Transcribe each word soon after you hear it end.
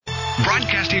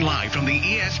Broadcasting live from the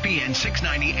ESPN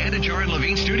 690 Anajar and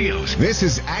Levine studios. This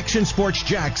is Action Sports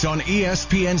Jax on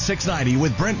ESPN 690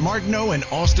 with Brent Martineau and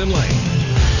Austin Lane.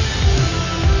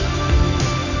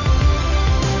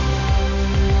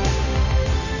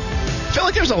 I feel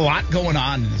like there's a lot going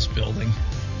on in this building.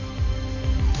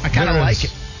 I kind of like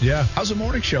it. Yeah. How's the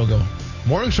morning show going?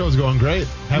 Morning show's going great.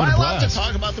 Am I allowed to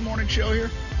talk about the morning show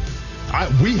here?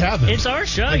 We haven't. It's our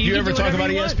show. Like, you can ever do talk about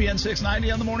whatever you ESPN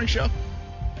 690 on the morning show?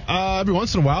 Every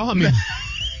once in a while. I mean,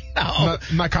 No.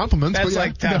 not compliments. That's but yeah,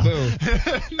 like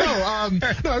taboo.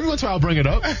 No, every once in a while I'll bring it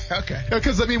up. Okay.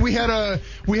 Because, I mean, we had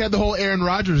the whole Aaron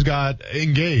Rodgers got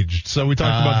engaged, so we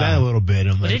talked about that a little bit.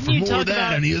 And like, Didn't for you more talk of that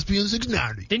about- on ESPN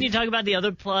 690. Didn't you talk about the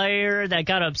other player that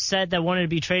got upset that wanted to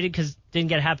be traded because didn't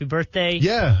get a happy birthday?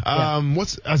 Yeah.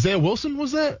 What's Isaiah Wilson?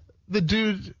 Was that the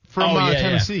dude from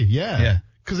Tennessee? Yeah.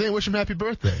 Because they didn't wish him happy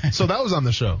birthday. So that was on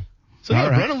the show. So All yeah,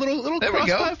 right. Brent, a little There we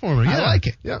go. cross-platformer. Yeah. I like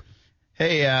it. Yeah.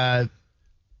 Hey,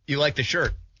 you like the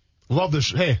shirt? Love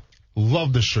the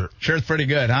love the shirt. Shirt's pretty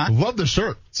good, huh? Love the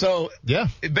shirt. So, Yeah.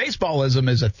 baseballism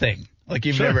is a thing. Like,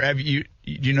 you've Sure. never, have you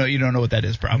don't know what that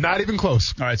is, probably. Not even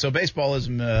close. All right, so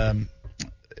baseballism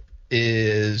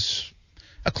is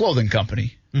a clothing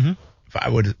company. Mm-hmm. If I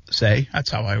would say, that's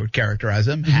how I would characterize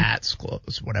them. Hats,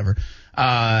 clothes, whatever.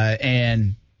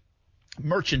 And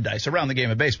merchandise around the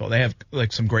game of baseball. They have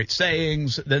like some great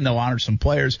sayings. Then they'll honor some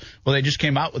players. Well, they just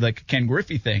came out with like a Ken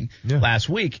Griffey thing last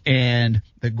week, and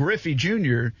the Griffey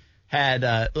Jr. had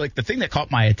like the thing that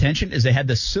caught my attention is they had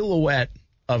the silhouette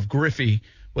of Griffey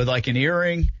with like an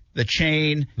earring, the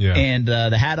chain, and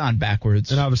the hat on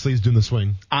backwards. And obviously he's doing the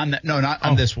swing. On that, no, not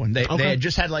on this one. They Okay. had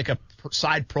just had like a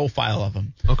side profile of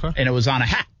him. Okay. And it was on a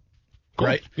hat. Cool.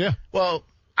 Right? Yeah. Well,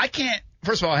 I can't.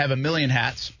 First of all, I have a million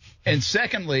hats, and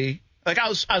secondly, like I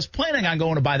was planning on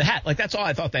going to buy the hat. Like that's all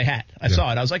I thought they had. I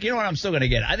saw it. I was like, you know what? I'm still going to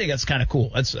get it. I think that's kind of cool.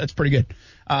 That's pretty good.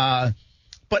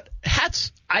 But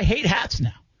hats, I hate hats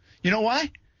now. You know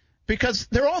why? Because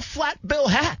they're all flat bill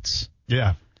hats.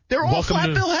 Yeah. They're all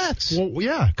flat bill hats. Well,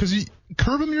 yeah, because you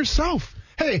curve them yourself.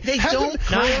 Hey, They have don't them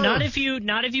curve. Not if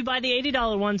you buy the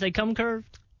 $80 ones. They come curved.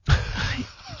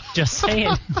 Just saying.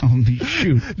 Holy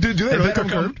shoot! Do they really come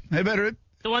curved? They better.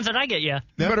 The ones that I get, yeah.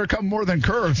 They better come more than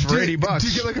curved for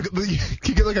 $80. Do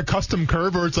you get like a custom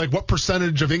curve where it's like what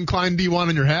percentage of incline do you want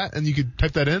on your hat, and you could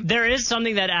type that in? There is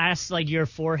something that asks like your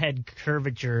forehead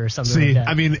curvature or something See, like that.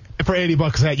 I mean, for $80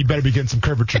 a hat, you better be getting some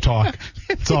curvature talk.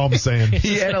 That's all I'm saying. The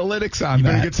analytics on You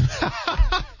better that.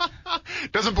 get some.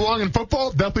 Doesn't belong in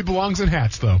football. Definitely belongs in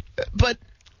hats, though. But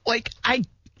like I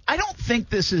don't think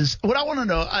this is what I want to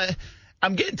know.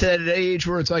 I'm getting to that age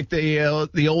where it's like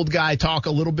the old guy talk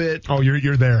a little bit. Oh,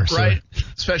 you're there, sir. Right?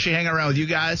 Especially hanging around with you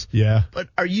guys. Yeah. But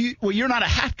are you? Well, you're not a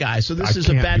hat guy, so this I is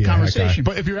a can't bad be hat conversation.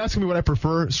 guy. But if you're asking me what I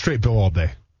prefer, straight bill all day.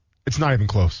 It's not even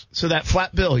close. So that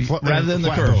flat bill rather than the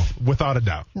Flat curve. bill, without a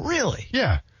doubt. Really?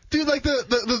 Yeah. Dude, like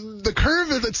the curve,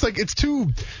 it's like, it's too,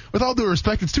 with all due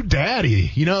respect, it's too daddy.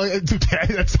 You know, too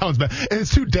daddy, that sounds bad. And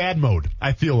it's too dad mode,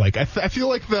 I feel like. I feel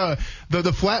like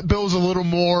the flat bill's a little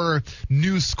more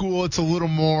new school. It's a little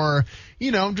more,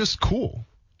 you know, just cool.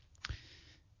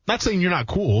 Not saying you're not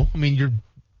cool. I mean, you're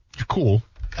cool.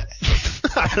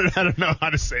 I don't know how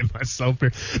to say myself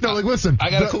here. No, like, listen. I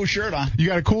got a cool shirt on. You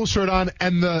got a cool shirt on,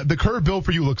 and the curve bill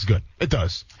for you looks good. It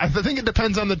does. I think it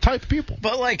depends on the type of people.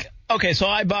 But like, okay, so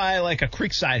I buy like a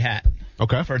Creekside hat.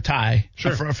 Okay. For Ty.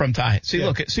 Sure. From Ty. See, Yeah.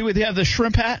 look, see what they have the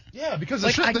shrimp hat? Yeah, because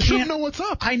Like, I the shrimp can't- know what's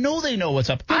up. I know they know what's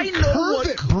up. Then I know curve what.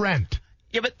 it, Brent.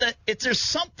 Yeah, but there's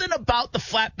something about the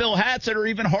flat bill hats that are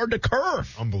even hard to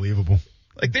curve. Unbelievable.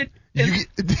 Like they. Do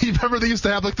you remember they used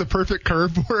to have like the perfect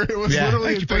curve where it was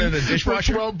literally like you put it in a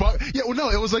dishwasher? for $12? Yeah, well, no,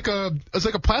 it was like a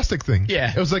plastic thing.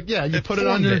 Yeah. It was like, yeah, you It put it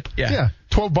on formed your it, yeah.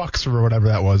 $12 or whatever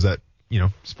that was at, you know,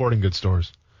 sporting goods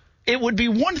stores. It would be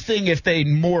one thing if they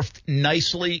morphed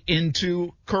nicely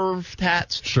into curved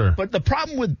hats. Sure. But the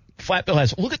problem with flat bill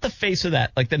hats, look at the face of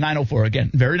that, like the 904.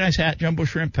 Again, very nice hat, Jumbo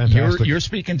Shrimp. Fantastic. You're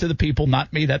speaking to the people,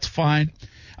 not me. That's fine.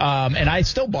 And I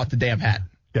still bought the damn hat.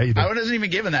 Yeah, you did. I wasn't even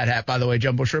given that hat, by the way,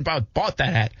 Jumbo Shrimp. I bought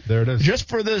that hat. There it is. Just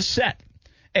for the set.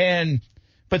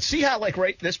 But see how, like,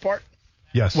 right this part?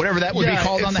 Yes. Whatever that would be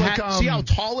called on the like, hat. See how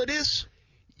tall it is?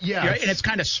 Yeah. Right? And it's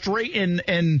kind of straight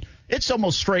and it's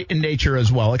almost straight in nature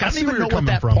as well. Like I don't see even where know you're what coming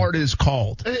that from. part is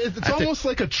called. It's almost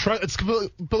like a truck. It's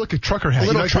built like a trucker hat. A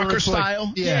little You know, like where trucker it's like-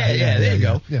 style. yeah, there you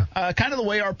go. Yeah. Kind of the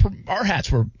way our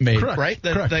hats were made, Correct, right?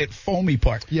 correct. The foamy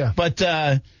part. Yeah. But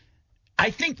I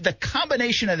think the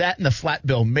combination of that and the flat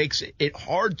bill makes it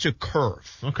hard to curve.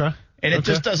 Okay. And it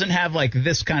just doesn't have like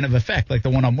this kind of effect like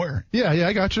the one I'm wearing. Yeah,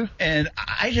 I got you. And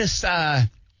I just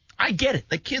I get it.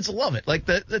 The kids love it. Like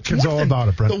the Kids one all thing, about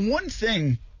it, Brent. The one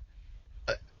thing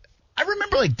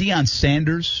remember like Deion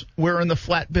Sanders wearing the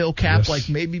flat bill cap, Yes. like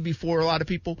maybe before a lot of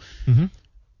people. Mm-hmm.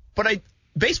 But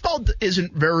baseball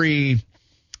isn't very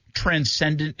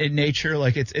transcendent in nature.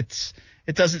 Like it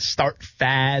doesn't start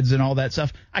fads and all that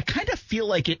stuff. I kind of feel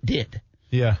like it did.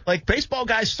 Yeah. Like baseball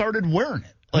guys started wearing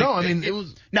it. Like, No, I mean, it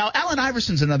was. Now Allen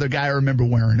Iverson's another guy I remember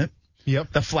wearing it.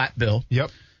 Yep. The flat bill.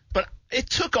 Yep. But it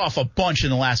took off a bunch in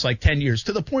the last like 10 years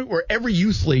to the point where every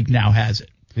youth league now has it.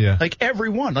 Yeah. Like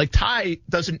everyone. Like Ty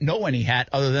doesn't know any hat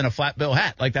other than a flat bill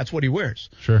hat. Like that's what he wears.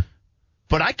 Sure.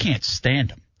 But I can't stand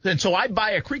them. And so I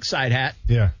buy a Creekside hat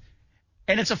Yeah.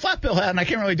 and it's a flat bill hat and I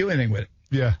can't really do anything with it.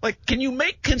 Yeah. Like,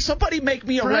 can somebody make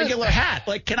me a Brett. regular hat?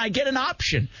 Like, can I get an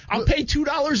option? I'll pay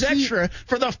 $2 extra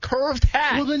for the curved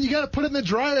hat. Well, then you got to put it in the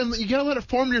dryer and you got to let it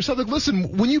form to yourself. Like,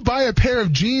 listen, when you buy a pair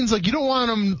of jeans, like, you don't want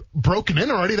them broken in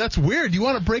already. That's weird. You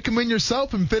want to break them in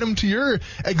yourself and fit them to your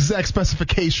exact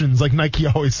specifications, like Nike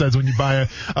always says when you buy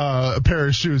a pair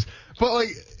of shoes. But, like,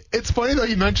 it's funny that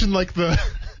you mentioned, like, the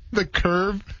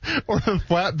curve or the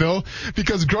flat bill,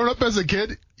 because growing up as a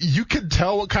kid, you could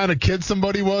tell what kind of kid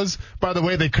somebody was by the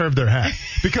way they curved their hat.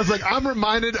 Because, like, I'm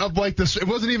reminded of, like, this. It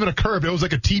wasn't even a curve. It was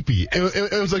like a teepee.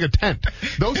 It was like a tent.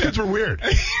 Those kids were weird.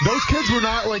 Those kids were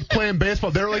not, like, playing baseball.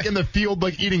 They were, like, in the field,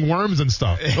 like, eating worms and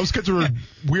stuff. Those kids were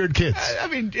weird kids. I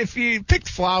mean, if you picked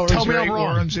flowers Tell me or I'm ate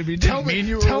wrong. worms, if you didn't mean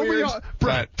you were weird.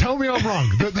 Brett, tell me I'm wrong.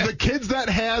 The kids that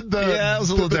had Yeah, it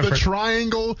was a little the different.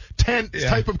 triangle tent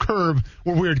type of curve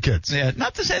were weird kids. Yeah,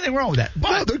 not to say anything wrong with that. No,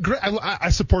 But they're great. I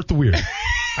support the weird.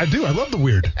 I do. I love the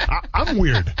weird. I'm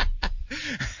weird.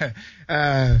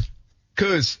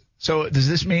 So does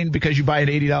this mean because you buy an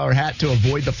 $80 hat to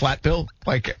avoid the flat bill?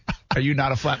 Like, are you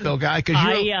not a flat bill guy? Because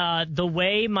the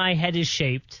way my head is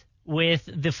shaped with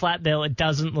the flat bill, it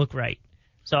doesn't look right.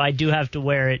 So I do have to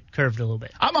wear it curved a little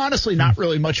bit. I'm honestly not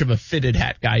really much of a fitted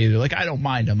hat guy either. Like, I don't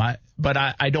mind them, but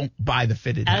I don't buy the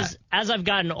fitted hat. As I've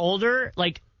gotten older,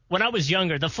 like when I was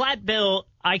younger, the flat bill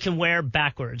I can wear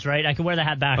backwards, right? I can wear the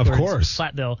hat backwards. Of course.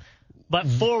 Flat bill. But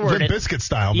forward, Limp Bizkit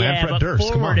style, man. yeah, Fred but Durst.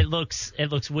 Come forward on. it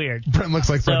looks weird. Brent looks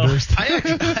like Fred So- Durst. I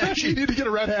actually You need to get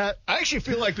a red hat. I actually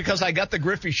feel like because I got the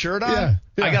Griffey shirt on, Yeah.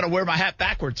 I got to wear my hat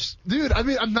backwards. Dude, I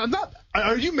mean, I'm not.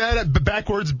 Are you mad at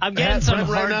backwards? I'm getting hat some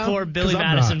Brent right now? hardcore Billy 'Cause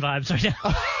I'm Madison not. vibes right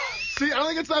now. See, I don't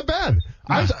think it's that bad.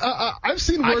 I've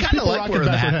seen I worse kind of people like rocking wearing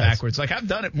the hat hats. backwards. Like, I've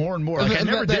done it more and more. Like, I And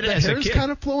never that did it as a hair's kid.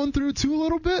 kind of flowing through too a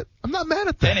little bit. I'm not mad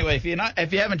at that. Anyway, if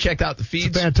you haven't checked out the feeds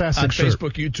It's a fantastic on shirt.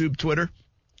 Facebook, YouTube, Twitter,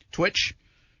 Twitch,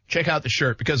 check out the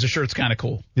shirt because the shirt's kind of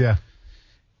cool. Yeah.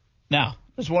 Now,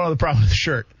 there's one other problem with the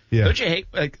shirt. Yeah. Don't you hate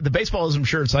like the baseballism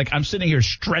shirts? Like, I'm sitting here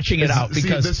stretching it out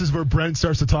because this is where Brent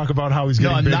starts to talk about how he's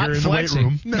getting I'm bigger not in the flexing. weight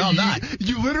room. No, I'm not.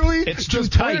 You literally It's too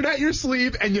just tight. put it at your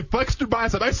sleeve and you flexed your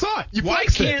bicep. I saw it. You why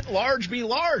flexed can't it. large be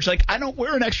large? Like, I don't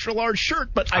wear an extra large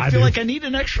shirt, but I I feel do. like I need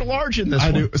an extra large in this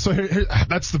I one. do. So here,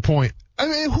 that's the point. I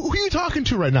mean, who are you talking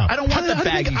to right now? I don't want the how do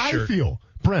you baggy think shirt. I feel,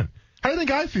 Brent? How do you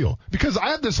think I feel? Because I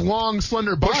have this long,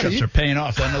 slender body. Push-ups are paying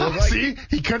off. Doesn't it look like? See,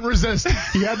 he couldn't resist.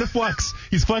 He had to flex.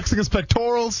 He's flexing his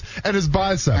pectorals and his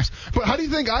biceps. But how do you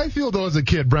think I feel though as a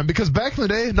kid, Brent? Because back in the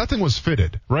day, nothing was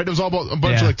fitted, right? It was all about a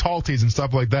bunch Yeah. of like tall tees and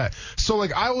stuff like that. So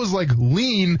like I was like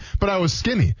lean, but I was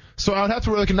skinny. So I would have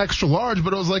to wear like an extra large,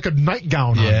 but it was like a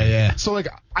nightgown on Yeah, me. yeah. So like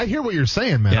I hear what you're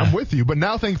saying, man. Yeah. I'm with you. But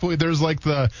now thankfully there's like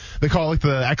they call it like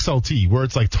the XLT, where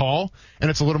it's like tall and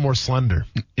it's a little more slender.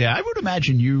 Yeah, I would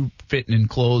imagine you fitting in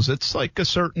clothes. It's like a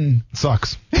certain.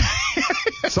 Sucks.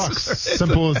 Sucks.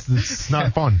 Simple as it's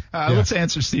not fun. Yeah. Let's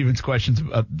answer Steven's questions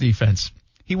about defense.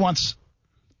 He wants.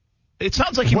 It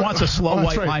sounds like he What? wants a slow Oh,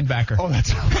 that's white right. linebacker. Oh,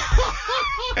 that's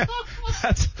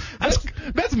That's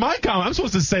that's my comment. I'm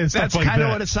supposed to say stuff that's like that. kind of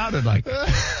what it sounded like.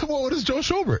 Well, what is Joe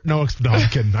Schobert? No, I'm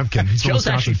kidding. I'm kidding. He's from Joe's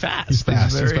Wisconsin. actually fast. He's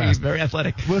fast. He's very, He's fast. very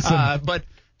athletic. Listen. But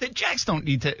the Jags don't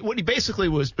need to. What he basically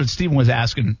was, what Steven was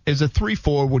asking, is a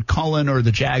 3-4. Would Cullen or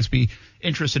the Jags be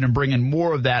interested in bringing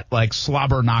more of that like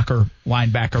slobber knocker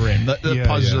linebacker in the Yeah,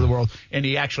 puzzles yeah. of the world? And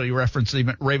he actually referenced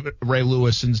even Ray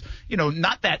Lewis and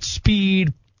not that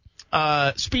speed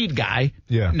guy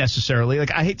Yeah. necessarily.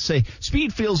 Like I hate to say,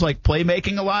 speed feels like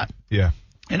playmaking a lot. Yeah.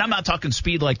 And I'm not talking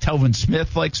speed like Telvin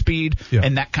Smith like speed Yeah.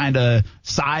 and that kind of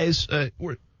size.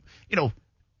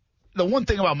 The one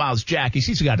thing about Miles Jack is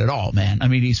he's got it all, man. I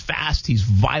mean, he's fast, he's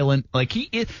violent. Like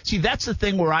see, that's the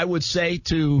thing where I would say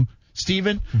to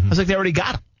Steven, I was like, they already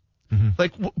got him.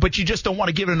 But you just don't want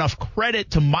to give enough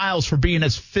credit to Miles for being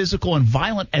as physical and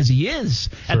violent as he is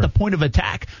at the point of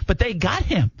attack. But they got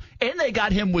him, and they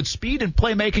got him with speed and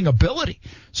playmaking ability.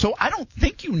 So I don't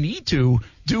think you need to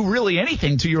do really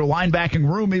anything to your linebacking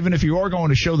room, even if you are going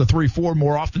to show the 3-4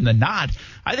 more often than not.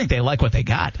 I think they like what they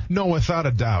got. No, without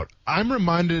a doubt. I'm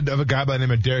reminded of a guy by the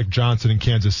name of Derek Johnson in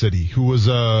Kansas City, who was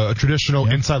a traditional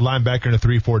inside linebacker in a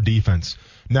 3-4 defense.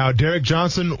 Now, Derek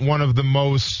Johnson, one of the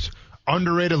most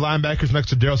underrated linebackers next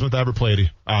to Darryl Smith I ever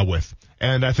played with.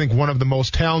 And I think one of the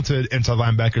most talented inside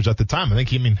linebackers at the time. I think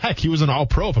he was an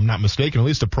all-pro, if I'm not mistaken, at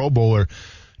least a Pro Bowler.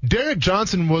 Derek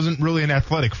Johnson wasn't really an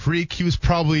athletic freak. He was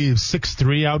probably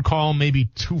 6'3", I would call him, maybe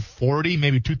 240,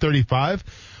 maybe 235.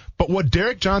 But what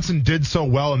Derek Johnson did so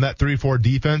well in that 3-4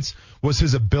 defense was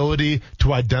his ability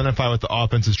to identify what the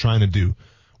offense is trying to do.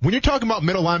 When you're talking about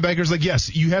middle linebackers, like,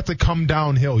 yes, you have to come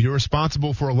downhill. You're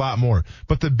responsible for a lot more.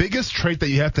 But the biggest trait that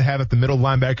you have to have at the middle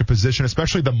linebacker position,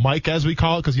 especially the Mike, as we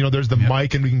call it, because, there's the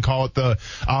Mike, and we can call it the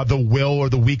will or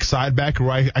the weak side back,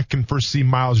 where I can first see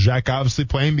Miles Jack obviously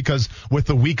playing, because with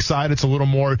the weak side, it's a little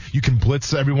more, you can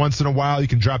blitz every once in a while. You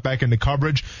can drop back into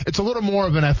coverage. It's a little more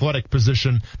of an athletic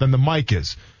position than the Mike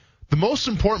is. The most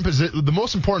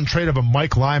important trait of a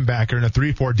Mike linebacker in a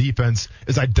 3-4 defense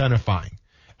is identifying.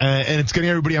 And it's getting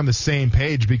everybody on the same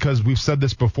page, because we've said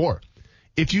this before.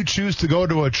 If you choose to go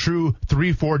to a true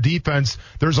 3-4 defense,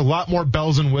 there's a lot more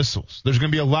bells and whistles. There's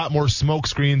going to be a lot more smoke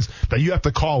screens that you have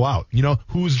to call out.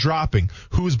 Who's dropping,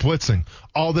 who's blitzing,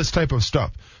 all this type of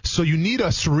stuff. So you need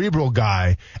a cerebral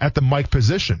guy at the Mike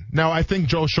position. Now, I think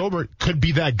Joe Schobert could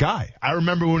be that guy. I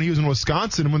remember when he was in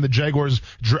Wisconsin, when the Jaguars,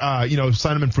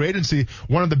 signed him in free agency,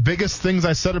 one of the biggest things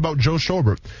I said about Joe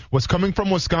Schobert was, coming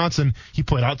from Wisconsin, he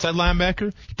played outside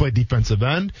linebacker, he played defensive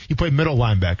end, he played middle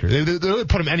linebacker. They really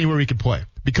put him anywhere he could play,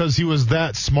 because he was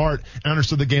that smart and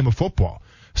understood the game of football.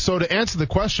 So to answer the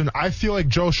question, I feel like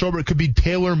Joe Schobert could be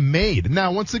tailor-made.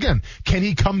 Now, once again, can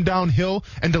he come downhill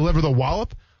and deliver the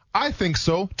wallop? I think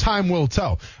so. Time will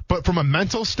tell. But from a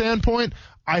mental standpoint,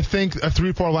 I think a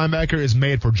 3-4 linebacker is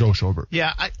made for Joe Schobert.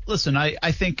 Yeah,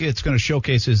 I think it's going to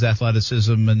showcase his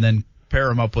athleticism, and then pair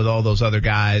him up with all those other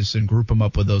guys and group him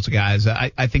up with those guys.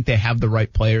 I think they have the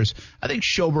right players. I think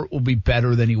Schobert will be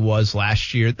better than he was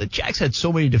last year. The Jags had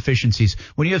so many deficiencies.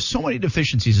 When you have so many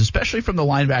deficiencies, especially from the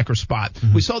linebacker spot,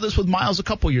 we saw this with Miles a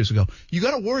couple years ago. You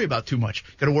got to worry about too much.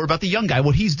 You got to worry about the young guy,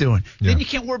 what he's doing. Then you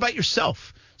can't worry about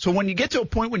yourself. So when you get to a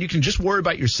point when you can just worry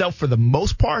about yourself for the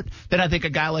most part, then I think a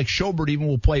guy like Schobert even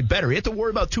will play better. You have to worry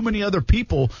about too many other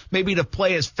people maybe to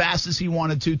play as fast as he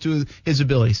wanted to his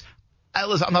abilities.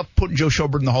 Listen, I'm not putting Joe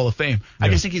Schobert in the Hall of Fame. I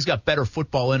just think he's got better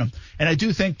football in him. And I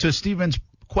do think, to Steven's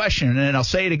question, and I'll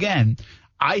say it again,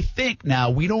 I think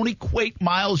now we don't equate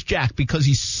Miles Jack, because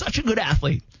he's such a good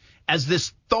athlete, as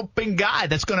this thumping guy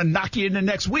that's going to knock you into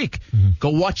next week. Go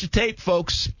watch the tape,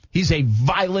 folks. He's a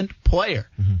violent player.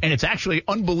 And it's actually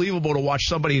unbelievable to watch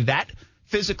somebody that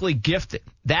physically gifted,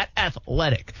 that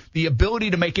athletic, the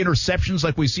ability to make interceptions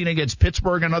like we've seen against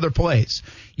Pittsburgh and other plays,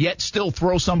 yet still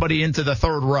throw somebody into the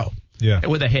third row.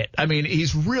 With a hit. I mean,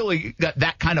 he's really got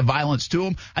that kind of violence to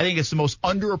him. I think it's the most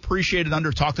underappreciated,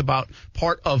 under-talked about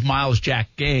part of Miles Jack's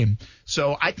game.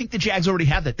 So I think the Jags already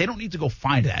have that. They don't need to go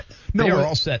find that. They are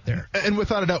all set there. And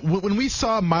without a doubt, when we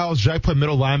saw Miles Jack play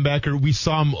middle linebacker, we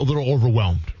saw him a little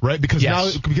overwhelmed, right? Because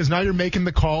now you're making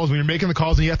the calls. When you're making the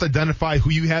calls, and you have to identify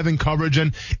who you have in coverage,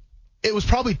 and it was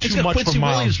probably too much for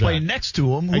Miles Williams Jack. playing next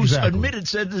to him, who's admitted,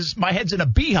 said, my head's in a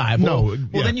beehive. Well,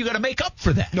 then you got to make up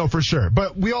for that. No, for sure.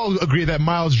 But we all agree that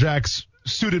Miles Jack's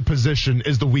suited position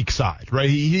is the weak side, right?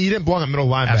 He didn't belong at middle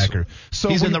linebacker. Absolutely. So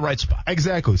he's in the right spot.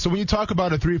 Exactly. So when you talk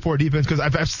about a 3-4 defense, because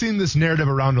I've seen this narrative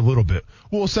around a little bit.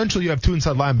 Well, essentially you have two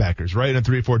inside linebackers, right, in a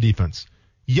 3-4 defense.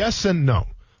 Yes and no.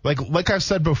 Like I've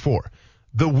said before,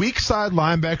 the weak side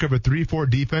linebacker of a 3-4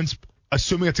 defense,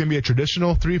 assuming it's going to be a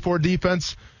traditional 3-4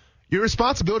 defense, your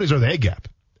responsibilities are the A-gap.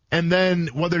 And then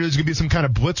whether there's going to be some kind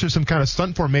of blitz or some kind of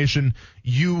stunt formation,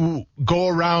 you go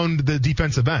around the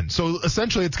defensive end. So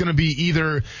essentially it's going to be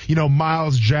either,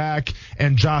 Miles Jack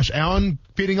and Josh Allen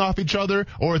feeding off each other,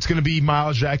 or it's going to be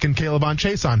Miles Jack and Caleb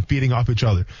Chason feeding off each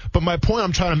other. But my point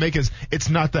I'm trying to make is it's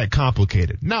not that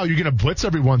complicated. Now, you're going to blitz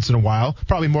every once in a while,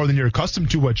 probably more than you're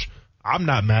accustomed to, which I'm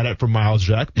not mad at for Miles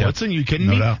Jack. Blitzing, you kidding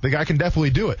me? Doubt. The guy can definitely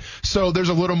do it. So there's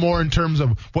a little more in terms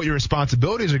of what your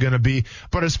responsibilities are going to be.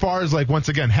 But as far as, once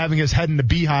again, having his head in a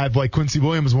beehive, like Quincy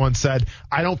Williams once said,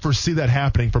 I don't foresee that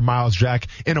happening for Miles Jack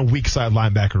in a weak side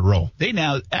linebacker role. They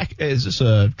now, is this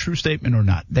a true statement or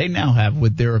not? They now have,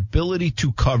 with their ability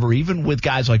to cover, even with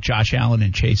guys like Josh Allen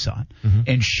and Chason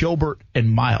and Schobert and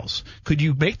Miles, could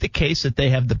you make the case that they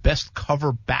have the best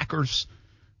cover backers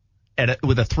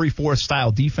with a 3-4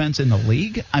 style defense in the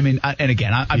league? I mean,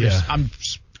 I'm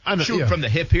shooting from the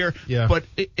hip here. Yeah. But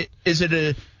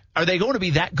are they going to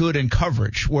be that good in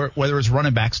coverage, whether it's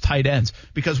running backs, tight ends?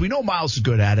 Because we know Miles is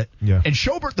good at it. Yeah. And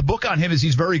Schobert, the book on him is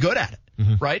he's very good at it,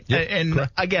 right? Yep, and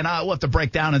correct. again, I'll have to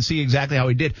break down and see exactly how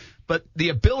he did. But the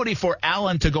ability for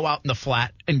Allen to go out in the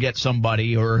flat and get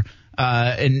somebody and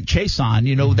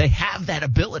Chason, they have that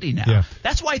ability now. Yeah.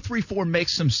 That's why 3-4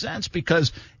 makes some sense,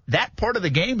 because that part of the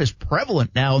game is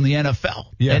prevalent now in the NFL.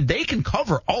 Yeah. And they can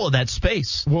cover all of that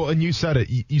space. Well, and you said it.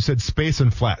 You said space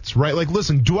and flats, right? Like,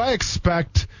 listen, do I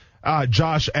expect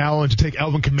Josh Allen to take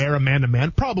Alvin Kamara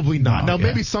man-to-man? Probably not. Now,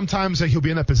 maybe sometimes he'll be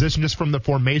in that position just from the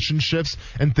formation shifts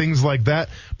and things like that.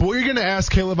 But what you're going to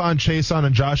ask K'Lavon Chaisson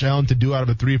and Josh Allen to do out of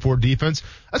a 3-4 defense,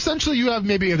 essentially you have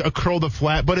maybe a curl to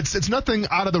flat, but it's nothing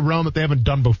out of the realm that they haven't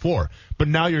done before. But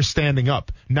now you're standing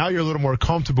up. Now you're a little more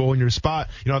comfortable in your spot.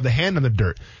 You don't have the hand in the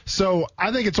dirt. So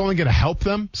I think it's only going to help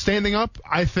them standing up.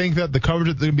 I think that the coverage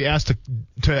that they're going to be asked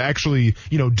to actually,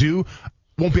 do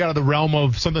won't be out of the realm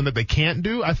of something that they can't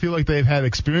do. I feel like they've had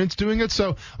experience doing it.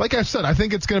 So, like I said, I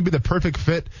think it's going to be the perfect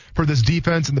fit for this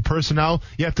defense and the personnel.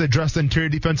 You have to address the interior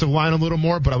defensive line a little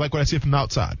more, but I like what I see from the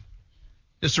outside.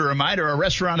 Just a reminder, our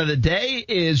restaurant of the day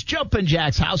is Jumpin'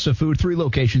 Jack's House of Food, 3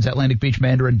 locations, Atlantic Beach,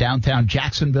 Mandarin, downtown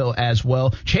Jacksonville as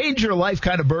well. Change your life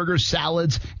kind of burgers,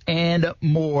 salads, and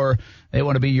more. They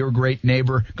want to be your great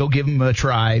neighbor. Go give them a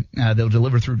try. They'll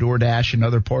deliver through DoorDash and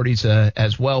other parties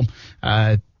as well.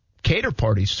 Cater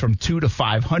parties from 2 to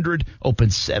 500, open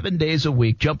 7 days a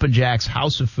week. Jumpin' Jack's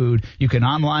House of Food. You can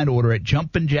online order at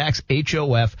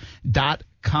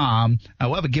jumpinjackshof.com.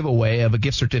 We'll have a giveaway of a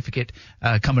gift certificate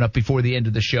coming up before the end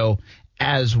of the show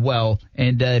as well.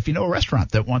 And if you know a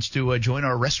restaurant that wants to join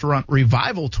our restaurant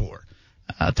revival tour,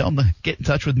 tell them to get in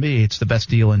touch with me. It's the best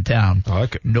deal in town. I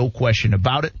like it. No question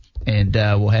about it. And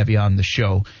we'll have you on the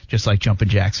show, just like Jumpin'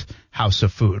 Jack's House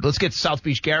of Food. Let's get to South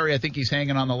Beach Gary. I think he's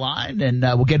hanging on the line, and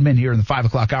we'll get him in here in the 5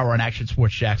 o'clock hour on Action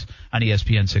Sports Jacks on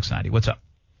ESPN 690. What's up?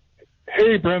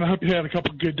 Hey, Brent. I hope you had a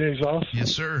couple good days off.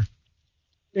 Yes, sir.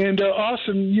 And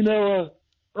Austin,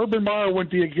 Urban Meyer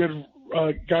wouldn't be a good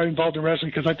guy involved in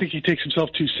wrestling because I think he takes himself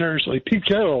too seriously. Pete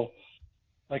Carroll,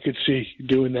 I could see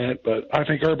doing that, but I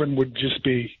think Urban would just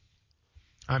be.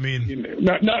 I mean,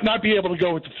 not be able to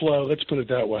go with the flow. Let's put it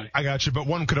that way. I got you, but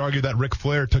one could argue that Ric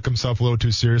Flair took himself a little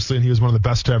too seriously, and he was one of the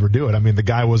best to ever do it. I mean, the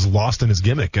guy was lost in his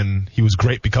gimmick, and he was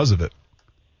great because of it.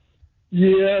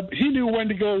 Yeah, he knew when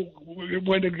to go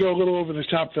a little over the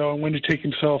top, though, and when to take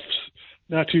himself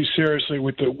not too seriously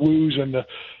with the woos and the,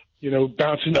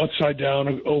 bouncing upside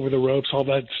down over the ropes, all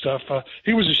that stuff.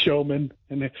 He was a showman,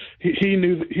 and he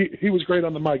knew that he was great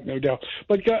on the mic, no doubt.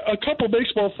 But a couple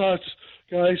baseball thoughts,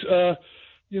 guys.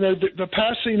 The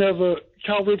passing of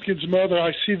Cal Ripken's mother,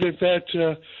 I see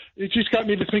that it just got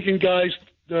me to thinking, guys,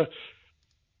 the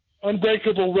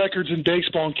unbreakable records in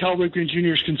baseball and Cal Ripken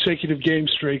Jr.'s consecutive game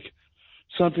streak,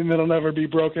 something that'll never be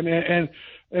broken. And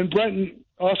Brent and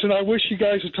Austin, I wish you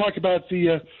guys would talk about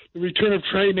the return of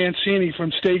Trey Mancini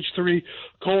from stage 3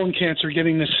 colon cancer,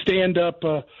 getting the stand-up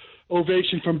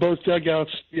ovation from both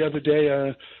dugouts the other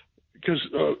day, because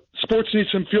sports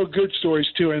needs some feel-good stories,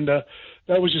 too, and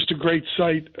that was just a great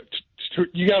sight.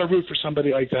 You got to root for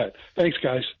somebody like that. Thanks,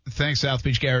 guys. Thanks, South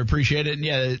Beach Gary. Appreciate it. And,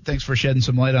 yeah, thanks for shedding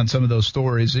some light on some of those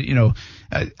stories. I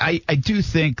do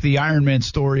think the Ironman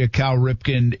story of Cal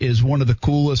Ripken is one of the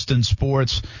coolest in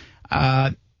sports.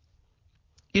 At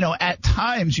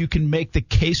times you can make the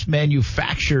case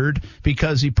manufactured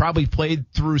because he probably played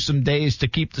through some days to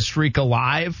keep the streak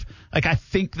alive. Like, I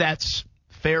think that's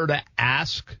fair to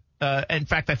ask. In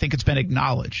fact, I think it's been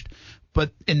acknowledged.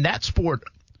 But in that sport,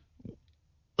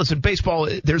 listen, baseball,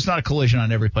 there's not a collision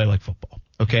on every play like football,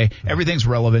 okay? Everything's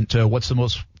relevant to what's the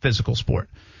most physical sport.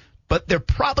 But there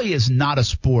probably is not a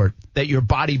sport that your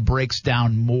body breaks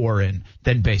down more in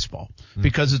than baseball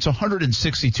because it's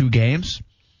 162 games,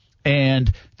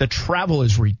 and the travel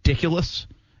is ridiculous.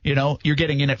 You're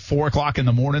getting in at 4 o'clock in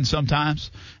the morning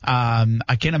sometimes.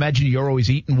 I can't imagine you're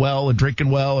always eating well and drinking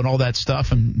well and all that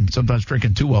stuff, and sometimes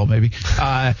drinking too well maybe.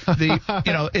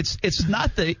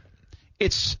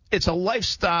 It's a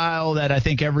lifestyle that I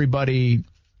think everybody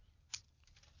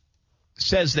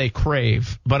says they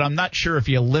crave, but I'm not sure if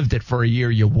you lived it for a year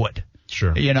you would.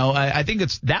 Sure. I think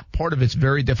it's that part of it's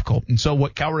very difficult. And so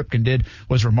what Cal Ripken did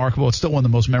was remarkable. It's still one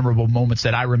of the most memorable moments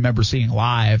that I remember seeing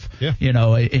live,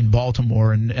 in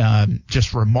Baltimore, and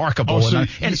just remarkable. And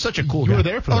it's such a cool guy. You were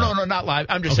there for that? No, not live.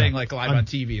 I'm just saying like live on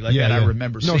TV that. I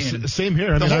remember seeing. Same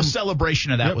here. The whole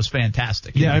celebration of that was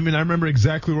fantastic. Yeah, I mean, I remember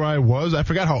exactly where I was. I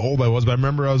forgot how old I was, but I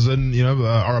remember I was in,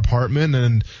 our apartment,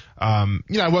 and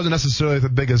I wasn't necessarily the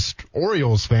biggest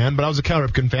Orioles fan, but I was a Cal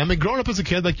Ripken fan. I mean, growing up as a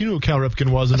kid, you knew who Cal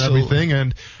Ripken was and everything.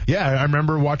 And yeah, I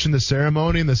remember watching the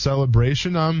ceremony and the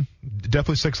celebration.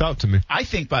 Definitely sticks out to me. I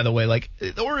think, by the way,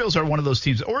 the Orioles are one of those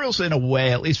teams. The Orioles, in a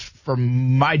way, at least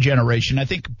from my generation, I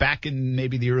think back in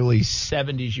maybe the early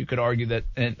 70s, you could argue that,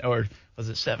 or was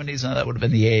it 70s? No, that would have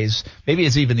been the A's. Maybe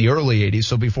it's even the early 80s.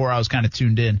 So before I was kind of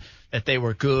tuned in, that they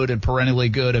were good and perennially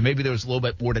good, and maybe there was a little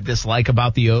bit more to dislike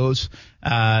about the O's.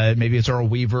 Maybe it's Earl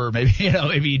Weaver. Maybe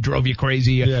he drove you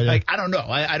crazy. Yeah. I don't know.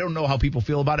 I don't know how people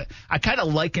feel about it. I kind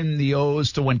of liken the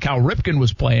O's to when Cal Ripken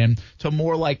was playing to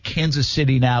more like Kansas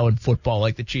City now in football,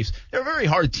 like the Chiefs. They're a very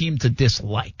hard team to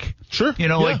dislike. Sure.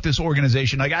 Like this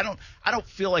organization. I don't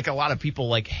feel like a lot of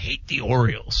people hate the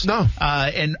Orioles. No.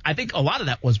 And I think a lot of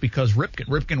that was because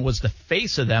Ripken was the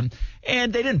face of them,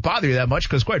 and they didn't bother you that much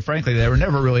because, quite frankly, they were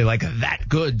never really that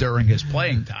good during his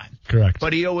playing time. Correct.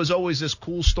 But he was always this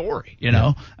cool story,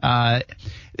 The other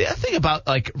thing about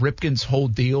Ripken's whole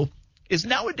deal is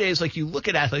nowadays, you look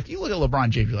at athletes, you look at LeBron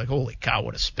James, you're like, holy cow,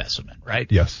 what a specimen,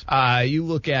 right? Yes. You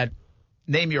look at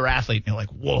name your athlete, and you're like,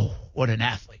 whoa, what an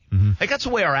athlete. Mm-hmm. That's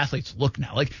the way our athletes look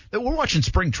now. We're watching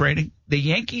spring training. The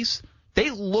Yankees, they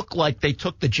look like they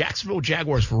took the Jacksonville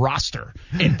Jaguars roster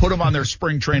and put them on their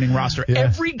spring training roster. Yeah.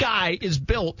 Every guy is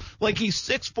built like he's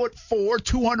 6'4",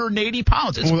 280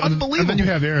 pounds. It's unbelievable. And then you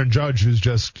have Aaron Judge, who's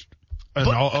just an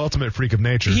ultimate freak of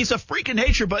nature. He's a freak of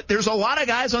nature, but there's a lot of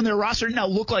guys on their roster now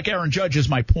look like Aaron Judge is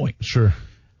my point. Sure.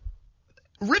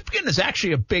 Ripken is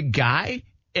actually a big guy,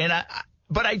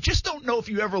 but I just don't know if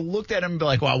you ever looked at him and be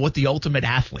like, wow, what the ultimate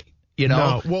athlete.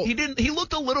 No, well, he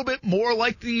looked a little bit more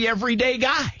like the everyday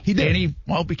guy. He did. And he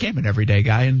became an everyday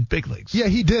guy in big leagues. Yeah,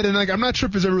 he did. And I'm not sure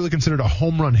if he's ever really considered a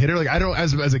home run hitter. I don't,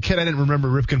 as a kid, I didn't remember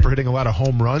Ripken for hitting a lot of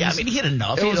home runs. Yeah, I mean, he hit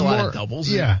enough. He hit a lot of doubles.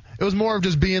 Yeah. It was more of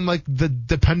just being the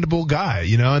dependable guy,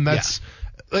 and that's,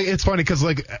 it's funny because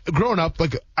growing up,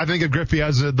 I think of Griffey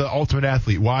as the ultimate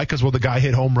athlete. Why? Because the guy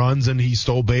hit home runs and he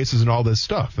stole bases and all this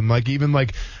stuff. And even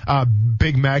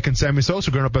Big Mac and Sammy Sosa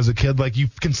growing up as a kid, you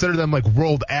consider them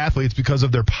world athletes because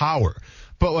of their power.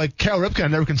 But Cal Ripken, I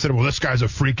never considered, this guy's a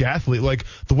freak athlete.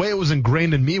 The way it was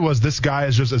ingrained in me was this guy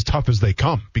is just as tough as they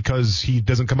come because he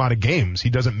doesn't come out of games.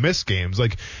 He doesn't miss games.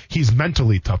 He's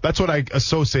mentally tough. That's what I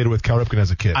associated with Cal Ripken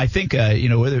as a kid. I think,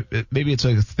 whether maybe it's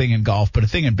a thing in golf, but a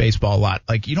thing in baseball a lot.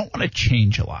 You don't want to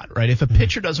change a lot, right? If a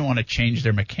pitcher doesn't want to change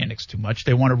their mechanics too much,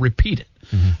 they want to repeat it.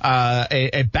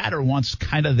 Mm-hmm. A batter wants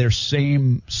kind of their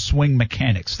same swing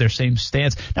mechanics, their same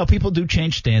stance. Now, people do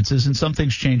change stances, and some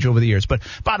things change over the years. But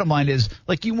bottom line is,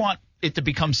 you want it to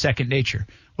become second nature.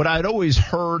 What I'd always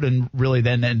heard and really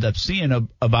then end up seeing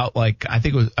about, I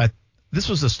think it was this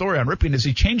was the story on Ripken, is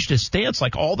he changed his stance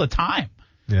all the time.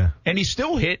 Yeah. And he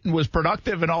still hit and was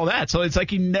productive and all that. So it's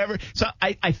he never. So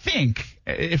I think,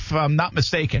 if I'm not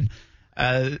mistaken,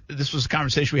 this was a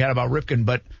conversation we had about Ripken,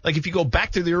 but if you go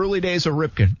back to the early days of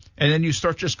Ripken and then you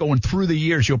start just going through the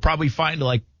years, you'll probably find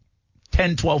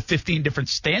 10, 12, 15 different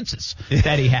stances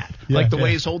that he had. The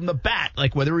way he's holding the bat,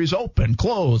 whether he's open,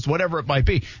 closed, whatever it might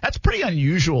be. That's a pretty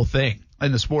unusual thing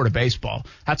in the sport of baseball.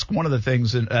 That's one of the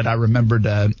things that I remembered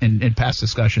in past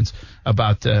discussions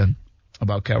about Cal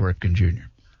Ripken Jr.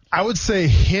 I would say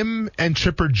him and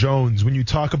Chipper Jones, when you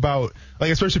talk about,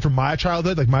 especially from my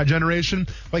childhood, my generation,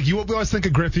 you always think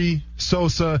of Griffey,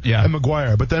 Sosa, and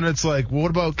McGuire. But then it's what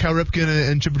about Cal Ripken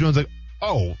and Chipper Jones?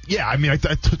 Oh, yeah. I mean, I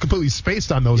completely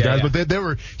spaced on those guys, but they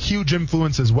were huge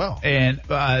influence as well. And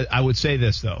I would say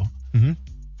this, though. Mm-hmm.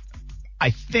 I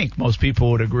think most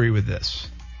people would agree with this.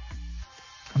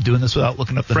 I'm doing this without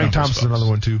looking up the Frank numbers. Thompson's another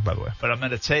one, too, by the way. But I'm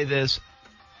going to say this.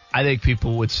 I think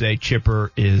people would say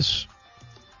Chipper is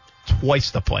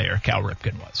twice the player Cal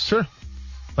Ripken was. Sure.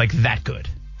 That good.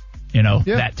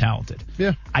 That talented.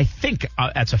 Yeah. I think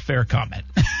that's a fair comment.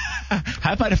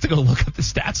 I might have to go look up the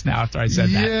stats now after I said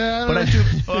that. Yeah. But I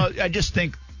do. I just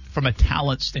think from a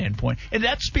talent standpoint, and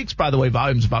that speaks, by the way,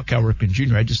 volumes about Cal Ripken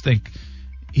Jr. I just think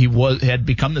he had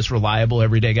become this reliable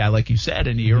everyday guy, like you said,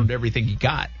 and he earned everything he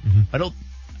got. Mm-hmm.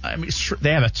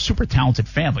 They have a super talented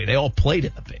family. They all played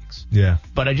in the bigs. Yeah.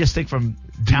 But I just think from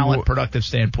productive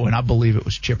standpoint, I believe it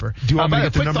was Chipper. Do you want me to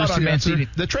get the numbers on Mancini?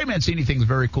 The Trey Mancini thing is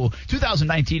very cool.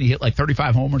 2019, he hit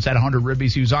 35 homers, had 100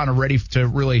 ribbies. He was on and ready to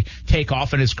really take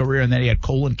off in his career, and then he had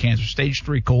colon cancer, stage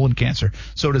 3 colon cancer.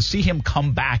 So to see him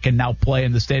come back and now play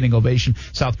in the standing ovation,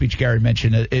 South Beach Gary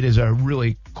mentioned it is a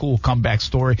really cool comeback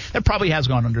story that probably has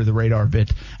gone under the radar a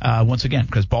bit once again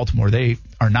because Baltimore, they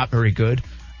are not very good.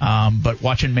 But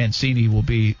watching Mancini will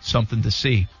be something to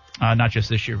see, not just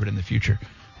this year, but in the future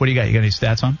What do you got? You got any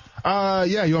stats on?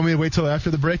 Yeah, you want me to wait till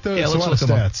after the break, though? Yeah, It's let's a look lot of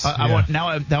them up.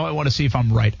 stats. Now I want to see if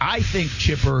I'm right. I think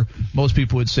Chipper, most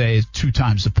people would say, is 2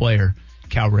 times the player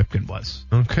Cal Ripken was.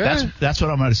 Okay. That's what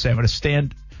I'm going to say. I'm going to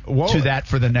stand to that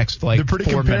for the next, They're pretty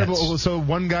 4 comparable. minutes. So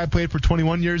one guy played for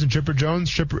 21 years and Chipper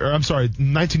Jones.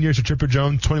 19 years for Chipper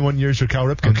Jones, 21 years for Cal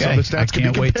Ripken. Okay, So the stats I can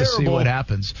can't be wait to see comparable. what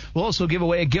happens. We'll also give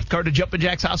away a gift card to Jumpin'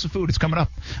 Jack's House of Food. It's coming up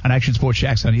on Action Sports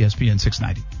Jax on ESPN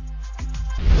 690.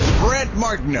 Brent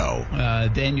Martineau.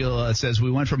 Daniel says, we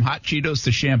went from hot Cheetos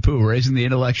to shampoo, raising the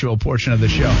intellectual portion of the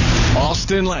show.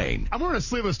 Austin Lane. I'm wearing a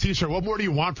sleeveless T-shirt. What more do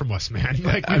you want from us, man?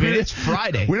 It's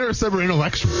Friday. We never said we're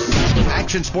intellectual.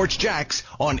 Action Sports Jax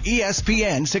on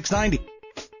ESPN 690.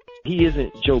 He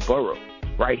isn't Joe Burrow,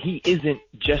 right? He isn't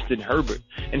Justin Herbert.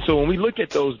 And so when we look at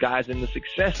those guys and the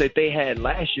success that they had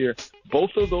last year,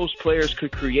 both of those players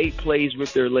could create plays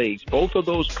with their legs. Both of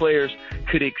those players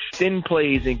could extend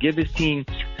plays and give his team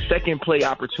second play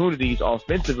opportunities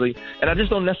offensively. And I just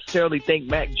don't necessarily think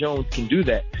Mac Jones can do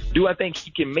that. Do I think he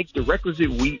can make the requisite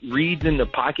reads in the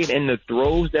pocket and the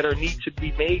throws that are need to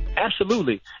be made?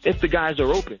 Absolutely. If the guys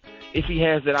are open, if he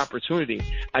has that opportunity.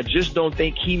 I just don't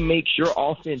think he makes your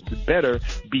offense better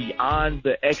beyond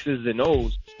the X's and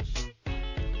O's.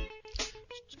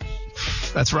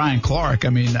 That's Ryan Clark. I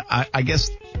mean, I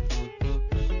guess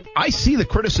I see the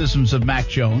criticisms of Mac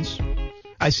Jones.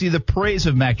 I see the praise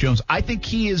of Mac Jones. I think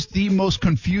he is the most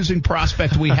confusing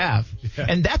prospect we have. Yeah.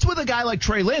 And that's with a guy like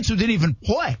Trey Lance who didn't even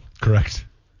play. Correct.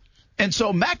 And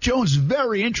so Mac Jones is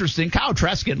very interesting. Kyle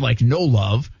Trask getting no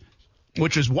love,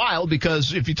 which is wild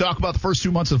because if you talk about the first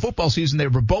 2 months of the football season, they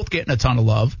were both getting a ton of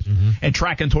love and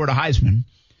tracking toward a Heisman.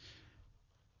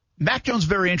 Mac Jones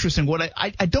very interesting. What I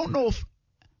don't know if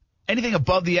anything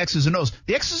above the X's and O's.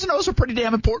 The X's and O's are pretty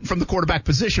damn important from the quarterback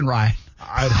position, Ryan.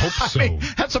 I'd hope so. I mean,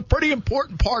 that's a pretty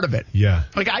important part of it. Yeah.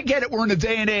 I get it. We're in a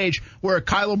day and age where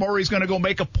Kyler Murray's going to go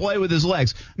make a play with his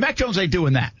legs. Mac Jones ain't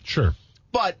doing that. Sure.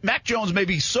 But Mac Jones may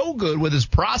be so good with his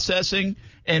processing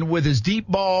and with his deep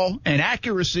ball and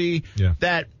accuracy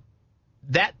that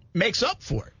makes up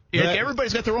for it.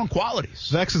 Everybody's got their own qualities.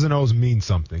 The X's and O's mean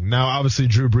something. Now, obviously,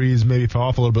 Drew Brees maybe fell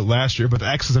off a little bit last year, but the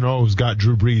X's and O's got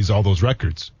Drew Brees all those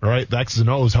records, all right? The X's and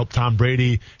O's helped Tom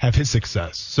Brady have his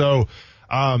success. So,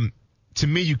 to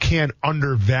me, you can't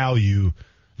undervalue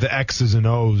the X's and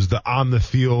O's, the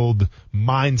on-the-field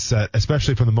mindset,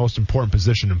 especially from the most important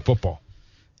position in football.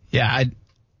 Yeah,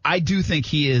 I do think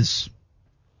he is,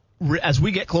 as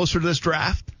we get closer to this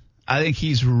draft, I think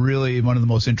he's really one of the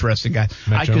most interesting guys.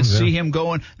 Mac Jones, could see him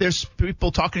going. There's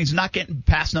people talking he's not getting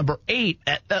past number 8.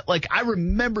 I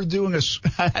remember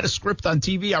I had a script on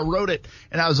TV. I wrote it,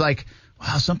 and I was like,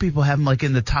 wow, some people have him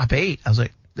in the top 8. I was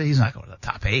like, he's not going to the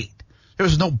top 8. There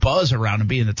was no buzz around him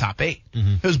being in the top 8.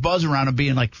 There was buzz around him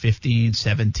being 15,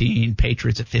 17,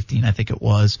 Patriots at 15, I think it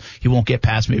was. He won't get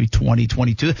past maybe 20,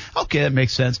 22. Okay, that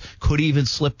makes sense. Could even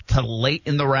slip to late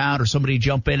in the round or somebody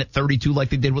jump in at 32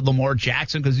 like they did with Lamar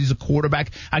Jackson because he's a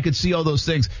quarterback. I could see all those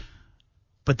things.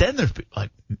 But then there's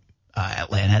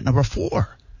Atlanta at number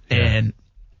 4 and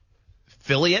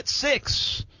Philly at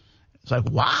 6. It's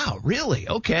wow, really?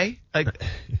 Okay.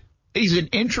 He's an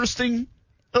interesting.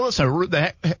 Listen,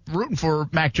 rooting for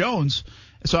Mac Jones.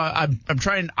 So I'm not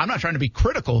trying to be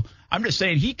critical. I'm just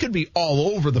saying he could be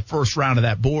all over the first round of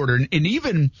that board. And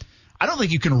even, I don't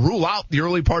think you can rule out the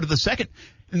early part of the second.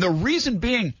 And the reason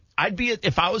being,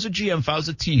 if I was a GM, if I was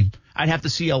a team, I'd have to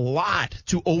see a lot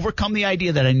to overcome the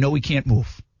idea that I know he can't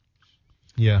move.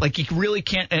 Yeah. He really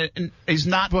can't, and he's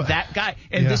not that guy.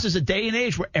 And this is a day and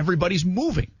age where everybody's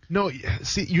moving. No,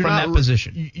 see, you're from not that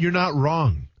position. You're not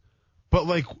wrong. But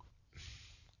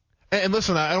and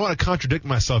listen, I don't want to contradict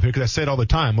myself here because I say it all the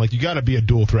time. You got to be a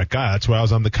dual threat guy. That's why I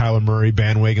was on the Kyler Murray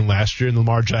bandwagon last year and the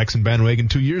Lamar Jackson bandwagon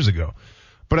 2 years ago.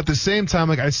 But at the same time,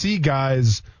 I see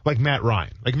guys like Matt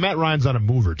Ryan. Matt Ryan's not a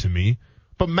mover to me,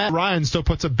 but Matt Ryan still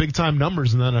puts up big time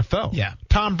numbers in the NFL. Yeah.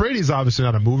 Tom Brady's obviously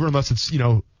not a mover unless it's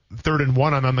 3rd and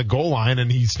 1 on the goal line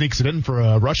and he sneaks it in for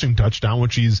a rushing touchdown,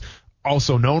 which he's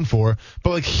also known for.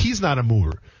 But he's not a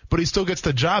mover, but he still gets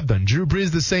the job done. Drew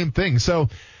Brees the same thing. So.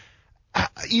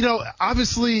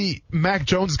 Obviously, Mac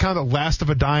Jones is kind of the last of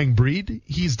a dying breed.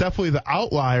 He's definitely the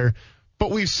outlier,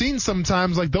 but we've seen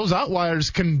sometimes those outliers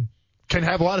can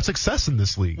have a lot of success in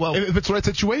this league if it's the right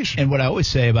situation. And what I always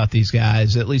say about these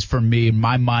guys, at least for me,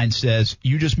 my mind says,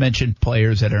 you just mentioned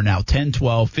players that are now 10,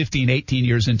 12, 15, 18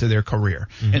 years into their career.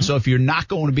 Mm-hmm. And so if you're not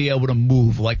going to be able to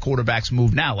move like quarterbacks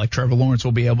move now, like Trevor Lawrence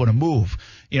will be able to move,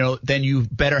 then you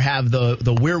better have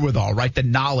the wherewithal, right? The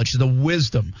knowledge, the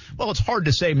wisdom. Well, it's hard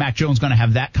to say Mac Jones is going to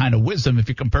have that kind of wisdom if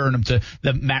you're comparing him to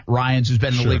the Matt Ryans who's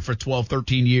been in the league for 12,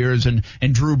 13 years and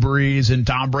Drew Brees and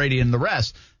Tom Brady and the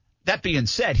rest. that being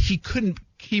said,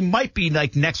 he might be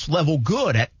like next level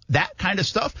good at that kind of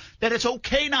stuff, that it's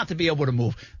okay not to be able to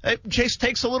move. It just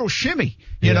takes a little shimmy,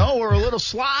 you know, or a little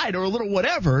slide or a little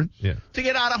whatever to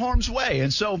get out of harm's way.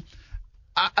 And so,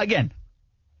 again,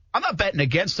 I'm not betting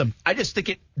against him. I just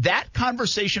think that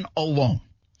conversation alone,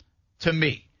 to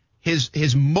me,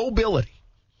 his mobility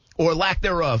or lack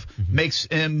thereof makes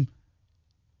him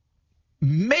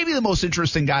maybe the most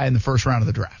interesting guy in the first round of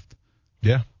the draft.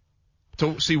 Yeah.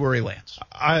 To see where he lands.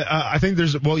 I think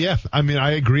I mean,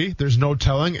 I agree. There's no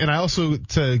telling. And I also,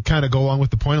 to kind of go along with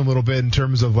the point a little bit in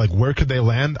terms of like where could they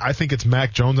land, I think it's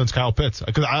Mac Jones and Kyle Pitts.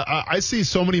 Because I see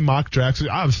so many mock drafts.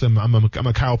 Obviously, I'm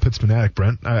a Kyle Pitts fanatic,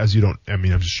 Brent, as you don't, I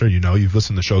mean, I'm sure you know. You've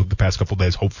listened to the show the past couple of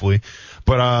days, hopefully.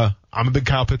 But I'm a big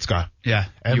Kyle Pitts guy. Yeah,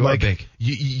 and you are big.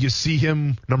 You see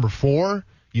him number 4,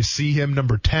 you see him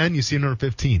number 10, you see him number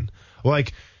 15.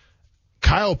 Like,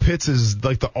 Kyle Pitts is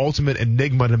like the ultimate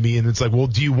enigma to me, and it's like, well,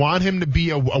 do you want him to be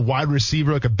a wide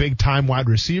receiver, like a big-time wide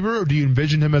receiver, or do you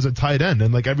envision him as a tight end?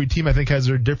 And like every team, I think, has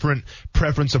their different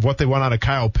preference of what they want out of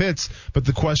Kyle Pitts, but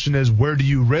the question is, where do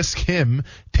you risk him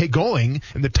going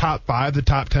in the top 5, the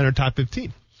top 10, or top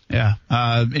 15? Yeah,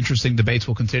 interesting debates.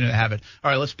 We'll continue to have it. All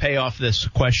right, let's pay off this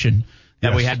question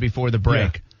that we had before the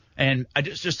break. Yeah. And I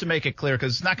just to make it clear,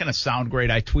 because it's not going to sound great,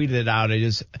 I tweeted it out. It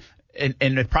is. And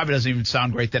it probably doesn't even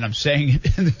sound great that I'm saying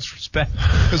it in this respect,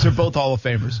 because they're both Hall of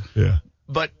Famers. Yeah.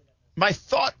 But my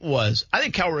thought was, I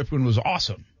think Cal Ripken was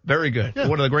awesome. Very good. Yeah.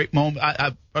 One of the great moments.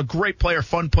 A great player,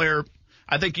 fun player.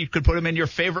 I think you could put him in your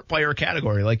favorite player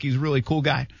category. Like, he's a really cool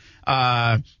guy.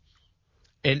 And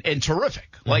terrific.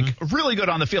 Like, really good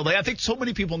on the field. Like, I think so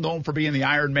many people know him for being the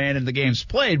Iron Man in the games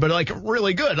played, but like,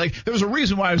 really good. Like, there was a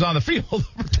reason why he was on the field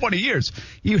for 20 years.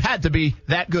 You had to be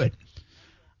that good.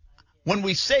 When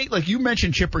we say, like, you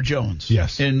mentioned Chipper Jones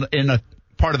in a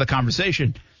part of the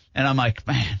conversation, and I'm like,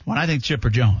 man, when I think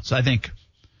Chipper Jones, I think,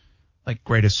 like,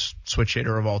 greatest switch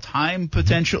hitter of all time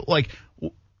potential. Like,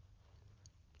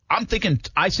 I'm thinking,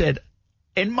 I said,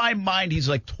 in my mind, he's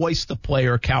like twice the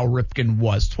player Cal Ripken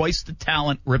was, twice the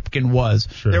talent Ripken was.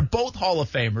 Sure. They're both Hall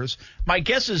of Famers. My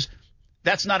guess is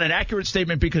that's not an accurate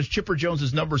statement, because Chipper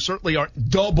Jones's numbers certainly aren't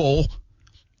double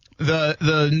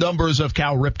the numbers of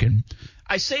Cal Ripken.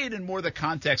 I say it in more the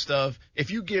context of,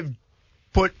 if you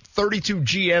put 32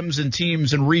 GMs and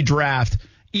teams and redraft,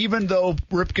 even though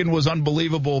Ripken was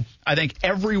unbelievable, I think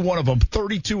every one of them,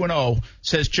 32-0,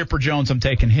 says Chipper Jones, I'm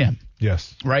taking him.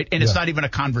 Yes. Right? And it's not even a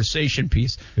conversation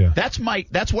piece. Yeah. That's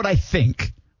what I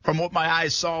think from what my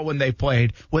eyes saw when they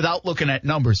played without looking at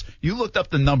numbers. You looked up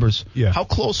the numbers. Yeah. How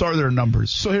close are their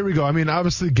numbers? So here we go. I mean,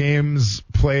 obviously games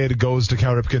played goes to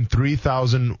Cal Ripken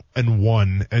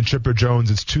 3,001, and Chipper Jones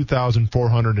is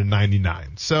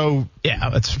 2,499. So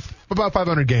yeah, it's about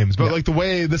 500 games. But like the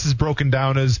way this is broken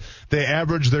down is they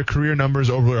average their career numbers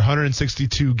over a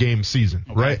 162 game season,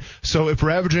 right? So if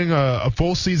we're averaging a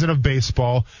full season of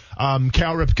baseball,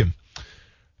 Cal Ripken,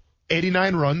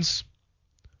 89 runs,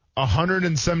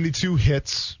 172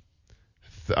 hits.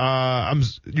 You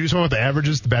just want the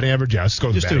averages, the batting average? Yeah, let's go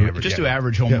with the batting average. Just do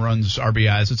average home runs,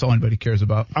 RBIs. That's all anybody cares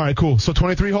about. All right, cool. So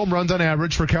 23 home runs on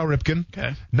average for Cal Ripken.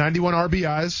 Okay. 91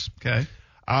 RBIs. Okay.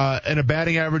 And a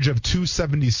batting average of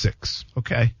 276.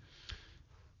 Okay.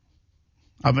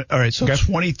 All right, so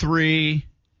 23,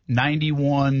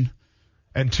 91,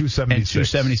 and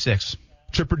 276.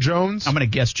 Chipper Jones? I'm going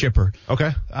to guess Chipper.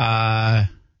 Okay.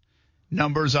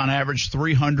 Numbers on average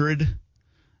 300,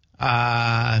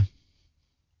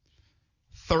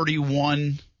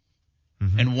 31,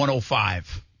 and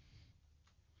 105.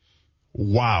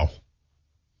 Wow.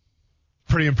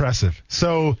 Pretty impressive.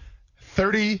 So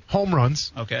 30 home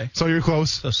runs. Okay. So you're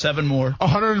close. So 7 more.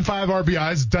 105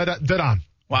 RBIs, dead on.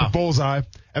 Wow. The bullseye.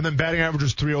 And then batting average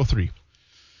is 303.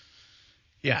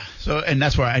 Yeah. So, and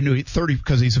that's why I knew 30,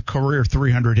 because he's a career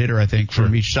 300 hitter, I think,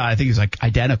 from each side. I think he's like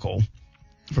identical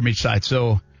from each side.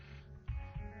 So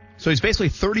he's basically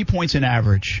 30 points in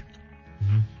average.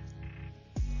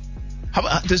 How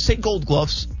about, does it say Gold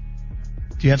Gloves? Do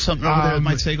you have something over there that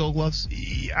might say Gold Gloves?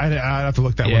 I'd have to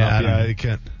look that one up. Yeah, you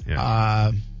can't.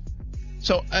 Yeah.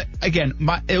 So again,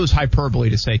 it was hyperbole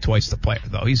to say twice the player,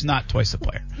 though. He's not twice the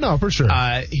player. No, for sure.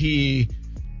 But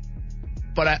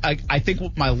I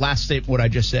think my last statement, what I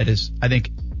just said, is I think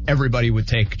everybody would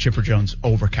take Chipper Jones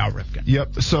over Cal Ripken.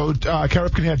 Yep. So Cal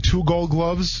Ripken had 2 Gold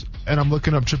Gloves, and I'm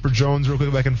looking up Chipper Jones real quick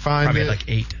if I can find Probably it. Like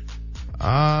 8.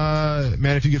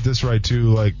 Man, if you get this right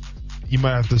too, like, you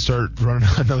might have to start running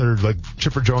another like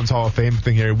Chipper Jones Hall of Fame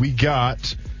thing here. We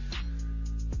got.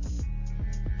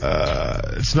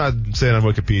 It's not saying on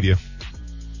Wikipedia.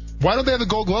 Why don't they have the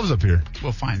Gold Gloves up here?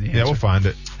 We'll find the answer. Yeah, we'll find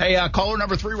it. Hey, caller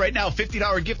number 3 right now,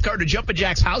 $50 gift card to Jumpin'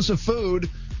 Jack's House of Food.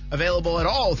 Available at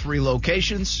all 3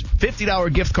 locations.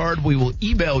 $50 gift card. We will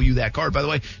email you that card. By the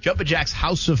way, Jumpin' Jack's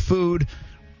House of Food.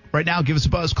 Right now, give us a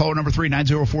buzz. Caller number 3,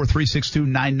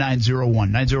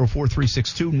 904-362-9901.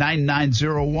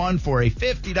 904-362-9901 for a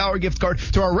 $50 gift card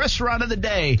to our restaurant of the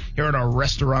day here at our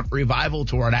Restaurant Revival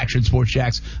Tour on Action Sports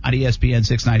Jacks on ESPN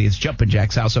 690. It's Jumpin'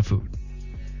 Jack's House of Food.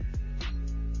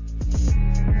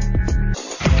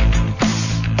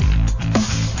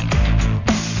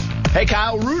 Hey,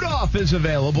 Kyle Rudolph is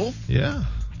available. Yeah.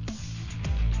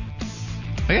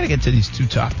 I got to get to these 2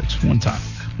 topics. One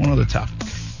other topic.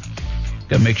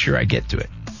 Got to make sure I get to it.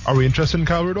 Are we interested in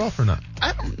Kyle Rudolph or not?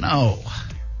 I don't know.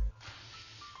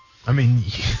 I mean,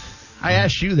 I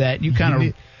asked you that. You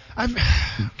kind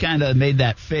of made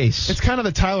that face. It's kind of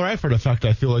the Tyler Eifert effect,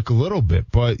 I feel like, a little bit.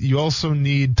 But you also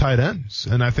need tight ends.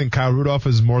 And I think Kyle Rudolph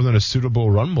is more than a suitable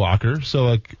run blocker. So,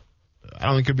 like, I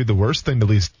don't think it'd be the worst thing to at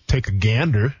least take a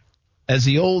gander. As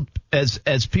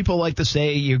people like to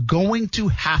say, you're going to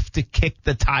have to kick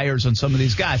the tires on some of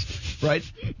these guys, right?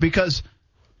 Because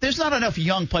there's not enough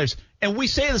young players. And we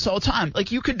say this all the time.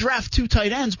 Like, you could draft 2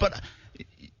 tight ends, but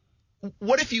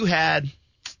what if you had...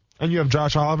 And you have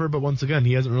Josh Oliver, but once again,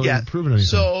 he hasn't really proven anything.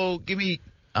 So give me,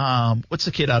 what's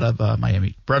the kid out of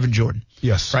Miami? Brevin Jordan.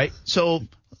 Yes. Right? So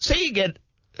say you get...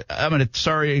 I'm going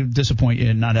to disappoint you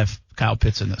and not have Kyle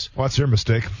Pitts in this. Well, that's your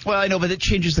mistake. Well, I know, but it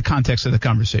changes the context of the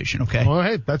conversation, okay? Well,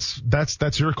 hey, that's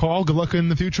your call. Good luck in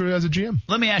the future as a GM.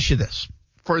 Let me ask you this.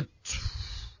 I'm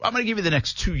going to give you the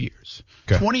next 2 years,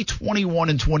 okay. 2021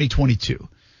 and 2022.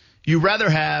 You rather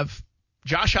have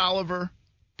Josh Oliver,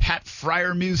 Pat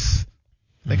Freiermuth,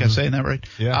 I think I'm saying that right?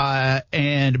 Yeah.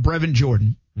 And Brevin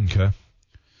Jordan. Okay.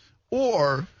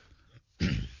 Or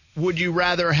would you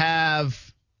rather have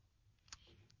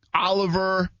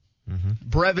Oliver,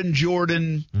 Brevin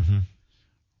Jordan,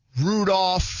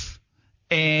 Rudolph,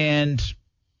 and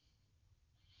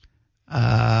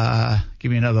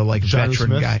give me another Jonnu veteran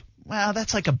Smith? guy. Well,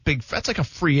 that's like a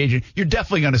free agent. You're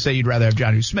definitely going to say you'd rather have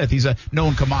Jonnu Smith. He's a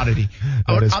known commodity.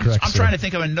 That is correct, I'm sir. trying to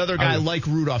think of another guy like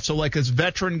Rudolph. So like this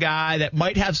veteran guy that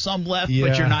might have some left,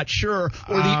 but you're not sure.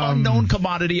 Or the unknown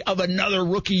commodity of another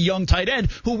rookie young tight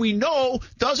end who we know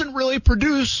doesn't really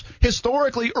produce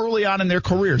historically early on in their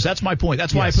careers. That's my point.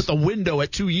 That's why I put the window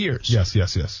at 2 years. Yes.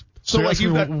 So like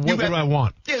what do I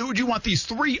want? Yeah, would you want these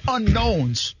 3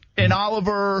 unknowns in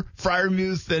Oliver,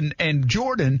 Freiermuth, and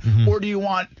Jordan, or do you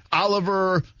want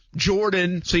Oliver,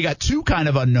 Jordan, so you got 2 kind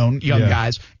of unknown young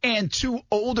guys, and 2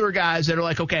 older guys that are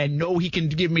like, okay, I know he can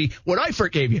give me what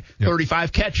Eifert gave you,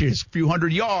 35 catches, a few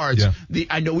hundred yards. Yeah.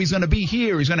 I know he's going to be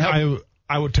here. He's going to help.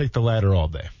 I would take the latter all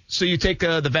day. So you take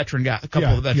the veteran guy, a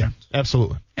couple of veterans. Yeah,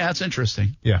 absolutely. Yeah, that's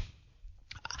interesting. Yeah.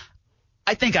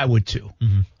 I think I would too.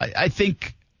 I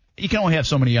think you can only have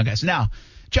so many young guys. Now,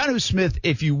 Jonnu Smith,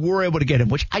 if you were able to get him,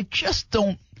 which I just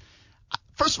don't.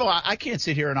 First of all, I can't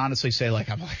sit here and honestly say, I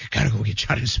got to go get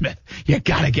Jonnu Smith. You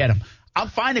got to get him. I'm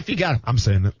fine if you got him. I'm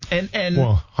saying that. And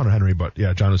well, Hunter Henry, but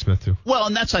yeah, Jonnu Smith too. Well,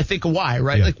 and that's, I think, why,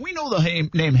 right? Yeah. Like, we know the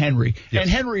name Henry. Yes. And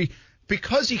Henry,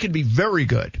 because he can be very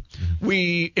good,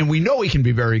 we know he can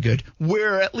be very good,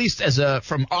 we're at least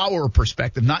from our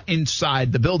perspective, not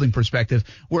inside the building perspective,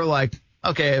 we're like,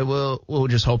 okay, we'll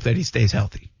just hope that he stays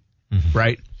healthy,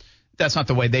 right? That's not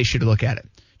the way they should look at it.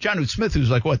 Jonnu Smith, who's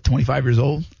 25 years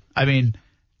old? I mean,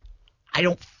 I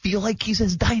don't feel like he's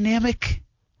as dynamic.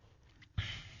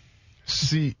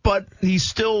 But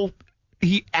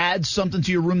he adds something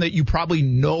to your room that you probably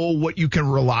know what you can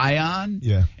rely on.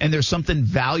 Yeah. And there's something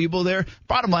valuable there.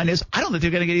 Bottom line is, I don't think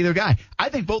they're going to get either guy. I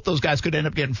think both those guys could end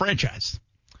up getting franchised.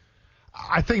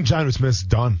 I think Jonnu Smith's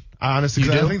done. Honestly,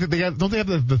 you do? I think that don't they have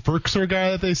the Ferkser guy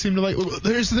that they seem to like?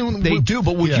 Here's the thing. They do,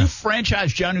 but would you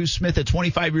franchise Jonnu Smith at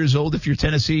 25 years old if you're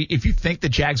Tennessee, if you think the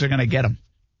Jags are going to get him?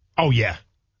 Oh yeah,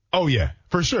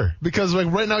 for sure. Because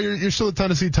right now you're still the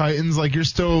Tennessee Titans. You're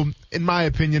still, in my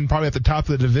opinion, probably at the top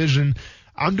of the division.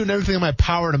 I'm doing everything in my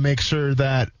power to make sure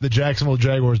that the Jacksonville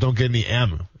Jaguars don't get any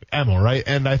ammo, right?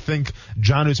 And I think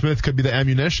Jonnu Smith could be the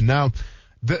ammunition. Now,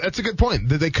 that's a good point.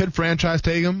 They could franchise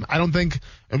tag him. I don't think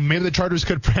maybe the Chargers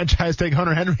could franchise tag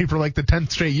Hunter Henry for the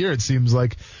 10th straight year, it seems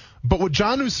like. But with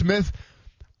Jonnu Smith,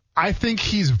 I think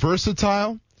he's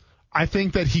versatile. I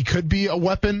think that he could be a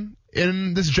weapon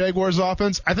in this Jaguars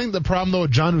offense. I think the problem, though,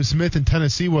 with Jonnu Smith in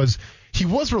Tennessee was he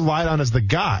was relied on as the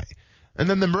guy. And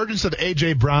then the emergence of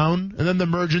A.J. Brown, and then the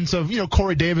emergence of,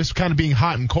 Corey Davis kind of being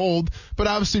hot and cold, but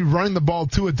obviously running the ball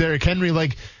too with Derrick Henry.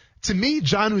 To me,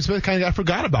 Jonnu Smith kind of got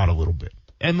forgot about a little bit.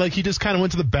 And he just kind of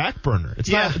went to the back burner. It's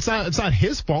not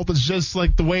his fault. It's just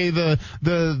the way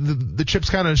the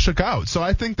chips kind of shook out. So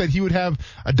I think that he would have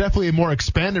definitely a more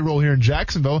expanded role here in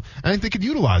Jacksonville. I think they could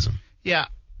utilize him. Yeah.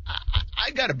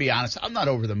 I got to be honest. I'm not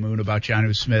over the moon about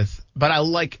Jonnu Smith, but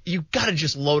you got to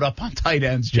just load up on tight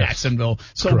ends, Jacksonville.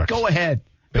 So Correct. Go ahead.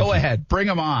 Go ahead. Bring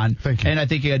them on. Thank you. And I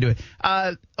think you got to do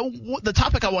it. The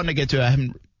topic I wanted to get to, I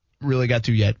haven't really got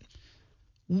to yet.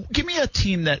 Give me a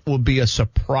team that will be a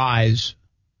surprise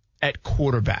at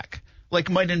quarterback. Like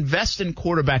might invest in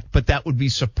quarterback, but that would be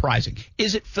surprising.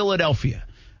 Is it Philadelphia?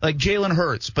 Like Jalen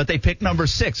Hurts, but they pick number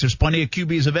 6. There's plenty of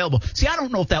QBs available. See, I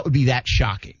don't know if that would be that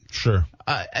shocking. Sure.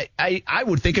 I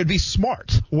would think it'd be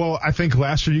smart. Well, I think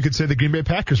last year you could say the Green Bay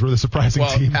Packers were the surprising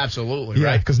team. Absolutely, yeah,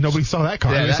 right? because nobody saw that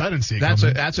coming. At least I didn't see it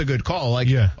coming. That's a good call.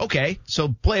 Okay,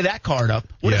 so play that card up.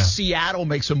 What if Seattle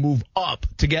makes a move up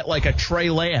to get like a Trey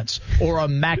Lance or a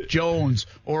Mac Jones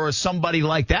or somebody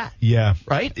like that? Yeah.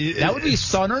 Right? That would be a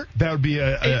stunner. That would be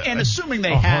and assuming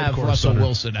they have Russell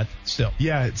Wilson still.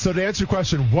 Yeah, so to answer your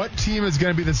question, what team is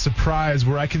going to be the surprise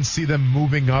where I can see them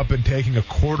moving up and taking a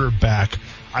quarterback?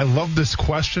 I love this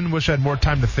question. Wish I had more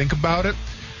time to think about it.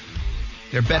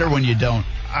 They're better when you don't.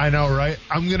 I know, right?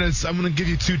 I'm gonna give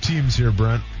you 2 teams here,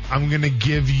 Brent. I'm giving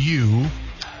you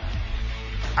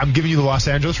the Los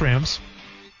Angeles Rams.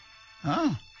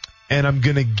 Oh. And I'm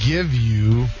gonna give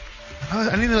you.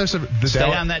 I need another. Stay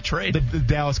on that trade. The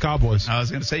Dallas Cowboys. I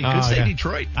was gonna say you could say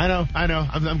Detroit. I know.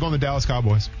 I'm going the Dallas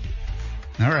Cowboys.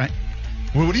 All right.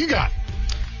 Well, what do you got?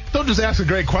 Don't just ask a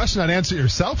great question and answer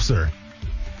yourself, sir.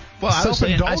 Well, I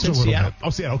said Seattle.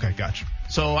 Oh, Seattle. Okay, gotcha.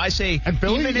 So I say, and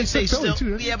Philly, even if they Philly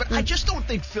still, too, but I just don't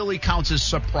think Philly counts as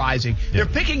surprising. Yeah. They're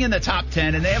picking in the top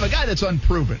 10, and they have a guy that's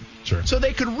unproven. Sure. So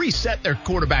they could reset their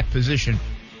quarterback position,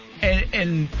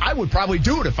 and I would probably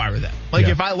do it if I were them.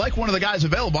 If I like one of the guys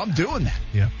available, I'm doing that.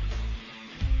 Yeah.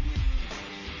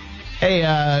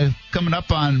 Hey, coming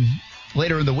up on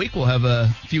later in the week, we'll have a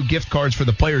few gift cards for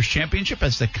the Players' Championship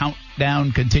as the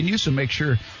countdown continues. So make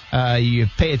sure you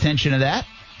pay attention to that.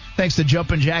 Thanks to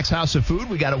Jumpin' Jack's House of Food.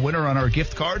 We got a winner on our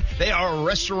gift card. They are a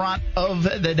restaurant of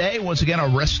the day. Once again, a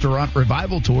restaurant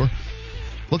revival tour.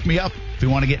 Look me up if you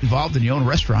want to get involved and you own a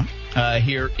restaurant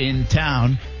here in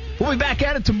town. We'll be back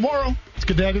at it tomorrow. It's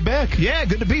good to have you back. Yeah,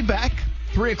 good to be back.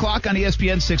 3 o'clock on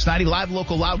ESPN 690. Live,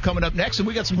 local, loud coming up next. And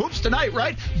we got some hoops tonight,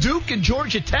 right? Duke and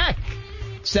Georgia Tech.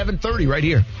 7:30 right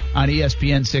here on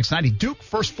ESPN 690. Duke,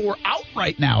 first 4 out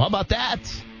right now. How about that?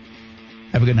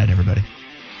 Have a good night, everybody.